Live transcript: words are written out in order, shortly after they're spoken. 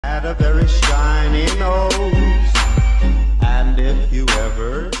had a very shiny nose. And if you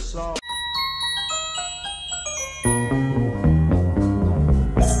ever saw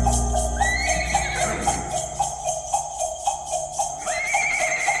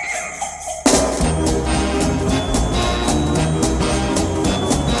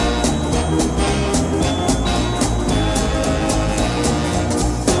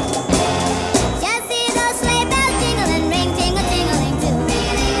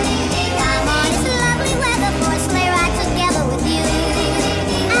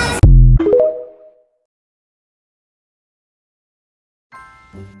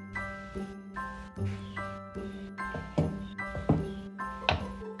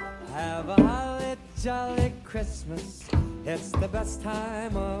Have a holly jolly Christmas, it's the best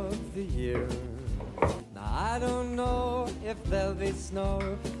time of the year. Now I don't know if there'll be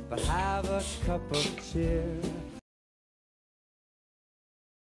snow, but have a cup of cheer.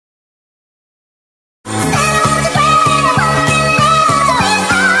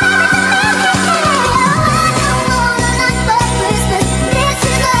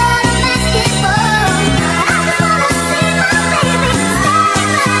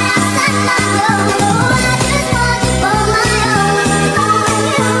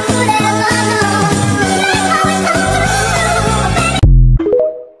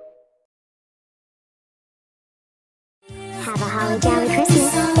 Have a holly jolly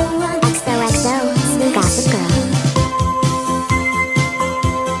Christmas. XOXO, Gossip Girl.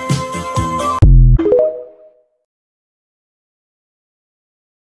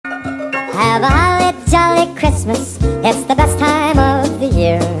 Have a holly jolly Christmas. It's the best time of the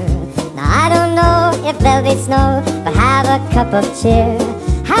year. Now I don't know if there'll be snow, but have a cup of cheer.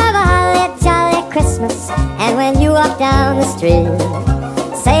 Have a holly jolly Christmas. And when you walk down the street,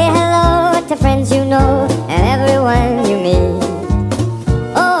 say hello to friends you know and everyone you meet.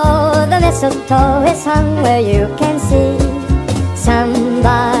 Oh, the mistletoe is hung where you can see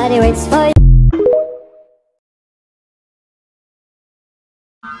somebody waits for you.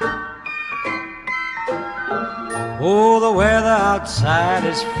 Oh, the weather outside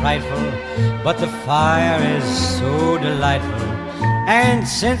is frightful, but the fire is so delightful. And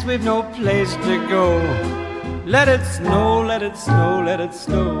since we've no place to go, let it snow, let it snow, let it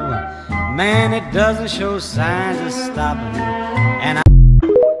snow. Man, it doesn't show signs of stopping. And I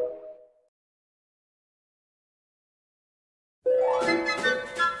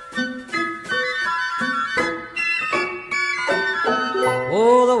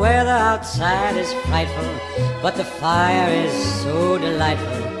Oh, the weather outside is frightful, but the fire is so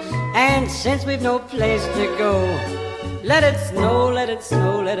delightful. And since we've no place to go, let it snow, let it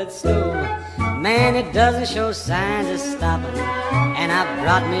snow, let it snow. Man, it doesn't show signs of stopping. And I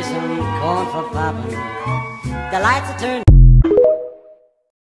brought me some corn for popping. The lights are turned.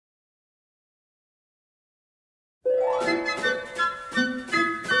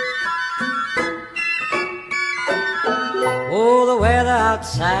 Oh, the weather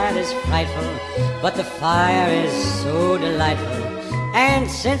outside is frightful, but the fire is so delightful. And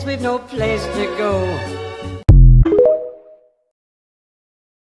since we've no place to go,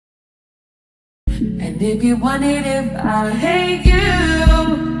 and if you wanted, if I hate you,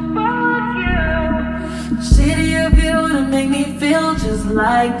 fuck you. Shitty of you to make me feel just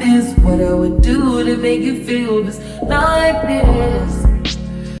like this. What I would do to make you feel just like this.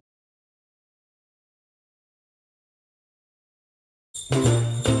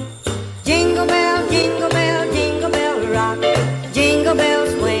 jingle bell, jingle bell, jingle bell rock. Jingle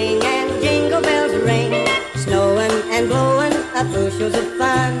bells swing and jingle bells ring. Snowing and blowing up bushels of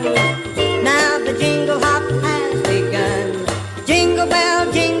fun. Now the jingle hop has begun. Jingle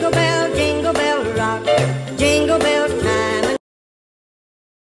bell, jingle bell, jingle bell rock. Jingle bells time.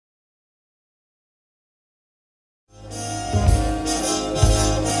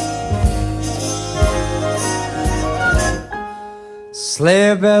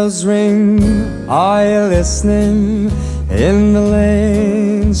 Sleigh bells ring, are you listening? In the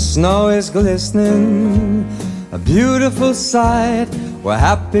lane, snow is glistening. A beautiful sight, we're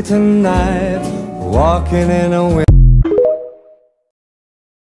happy tonight, walking in a wind.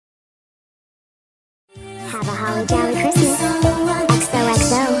 Have a holly jolly Christmas.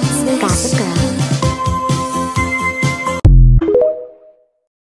 XOXO, Gossip Girl.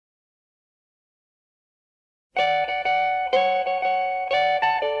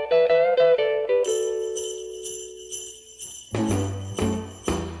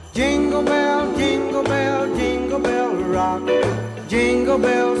 Jingle bell, jingle bell, jingle bell rock. Jingle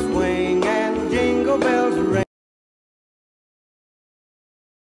bells swing and jingle bells ring.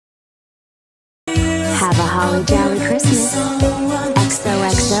 Have a holly jolly Christmas.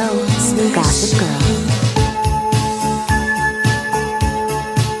 XOXO, Gothic girl.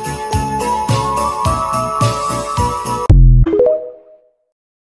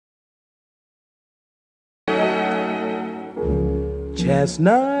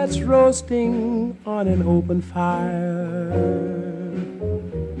 Chestnuts roasting on an open fire,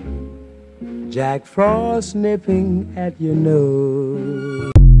 Jack Frost nipping at your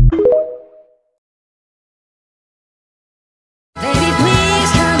nose. Baby,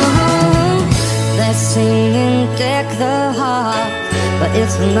 please come home. Let's sing and deck the hall, but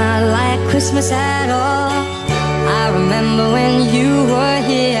it's not like Christmas at all. I remember when you were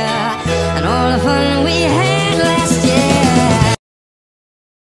here and all the fun we had last year.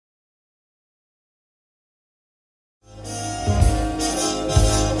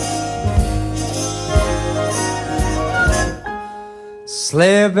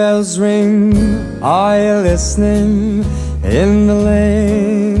 Sleigh bells ring, are you listening? In the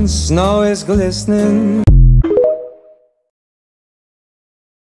lane, snow is glistening.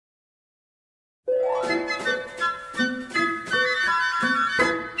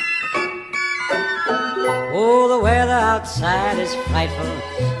 Oh, the weather outside is frightful,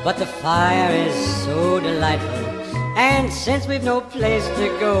 but the fire is so delightful. And since we've no place to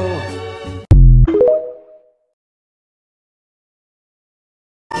go,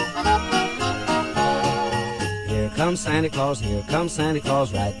 here comes Santa Claus, here comes Santa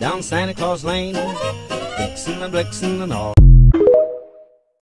Claus, right down Santa Claus Lane, Dixon and Blixen and all.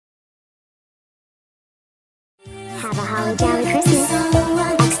 Have a holly jolly Christmas.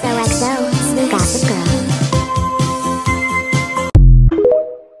 XOXO, Gossip Girl.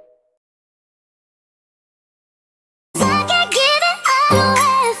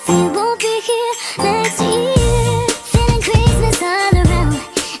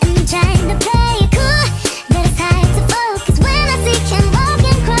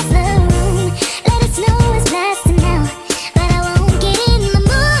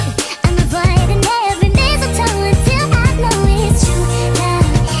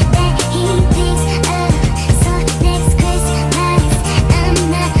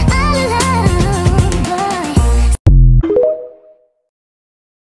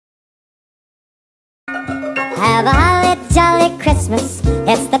 Have a holly jolly Christmas,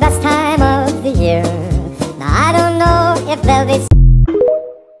 it's the best time of the year. Now I don't know if they'll be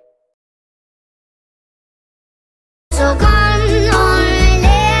so come on,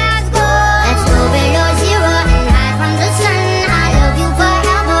 let's go. Let's go below zero and hide from the sun. I love you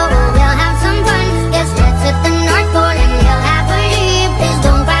forever, we'll have some fun. Yes, let's hit the North Pole and we'll happily. Please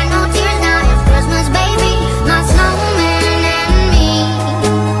don't cry no tears now, it's Christmas, baby. My snowman and me.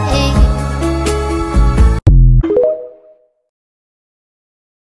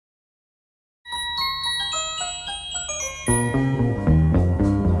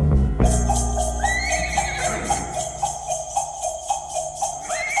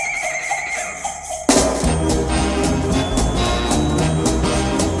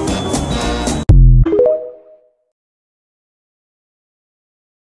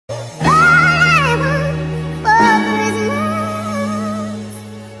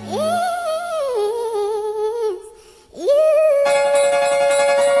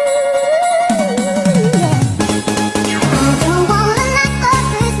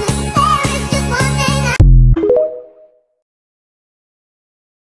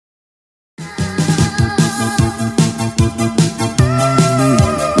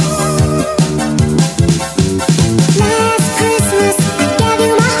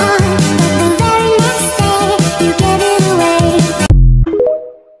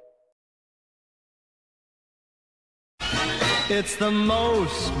 It's the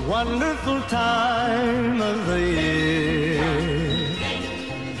most wonderful time of the year,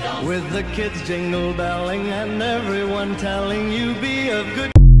 with the kids jingle belling and everyone telling you be of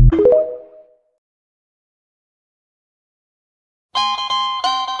good.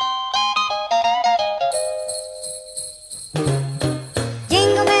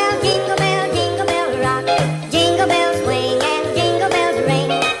 Jingle bell, jingle bell rock. Jingle bells swing and jingle bells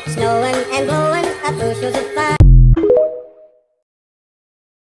ring. Snowing and blowing up bushels of fun.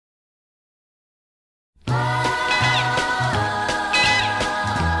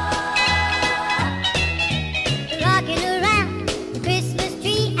 Rocking around the Christmas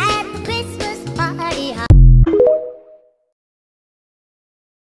tree at the Christmas party hop.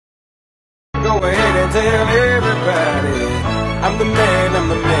 Go ahead and tell everybody I'm the man, I'm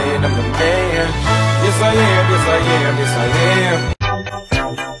the man, I'm the man. Yes I am, yes I am, yes I am.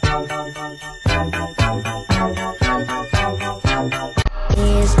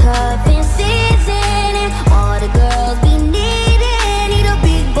 It's cuffing season and all the girls be needing. Need a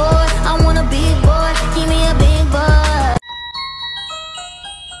big boy, I wanna be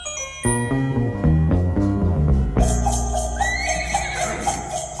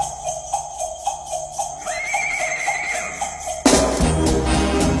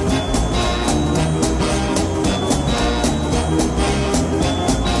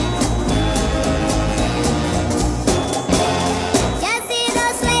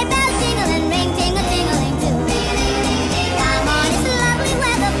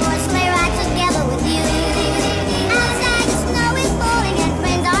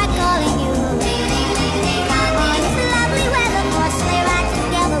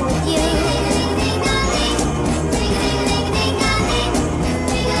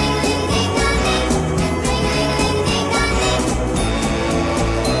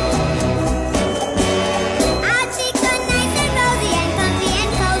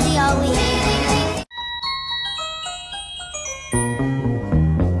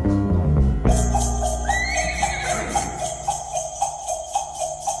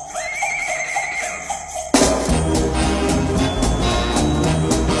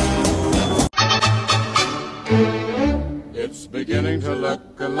It's beginning to look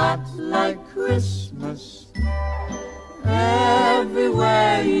a lot like Christmas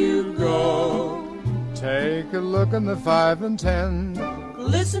everywhere you go. Take a look in the 5 and 10,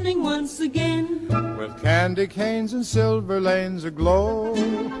 Listening once again. with candy canes and silver lanes aglow.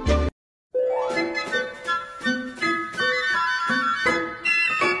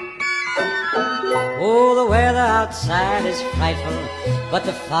 Oh, the weather outside is frightful, but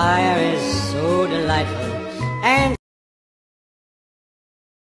the fire is so delightful. And